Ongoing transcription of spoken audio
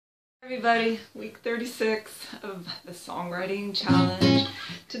Everybody, week 36 of the songwriting challenge.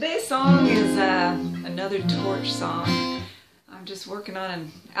 Today's song is another Torch song. I'm just working on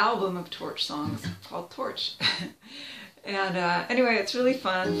an album of Torch songs called Torch. And anyway, it's really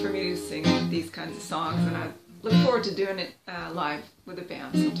fun for me to sing these kinds of songs, and I look forward to doing it live with a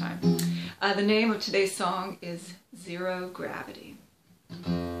band sometime. The name of today's song is Zero Gravity.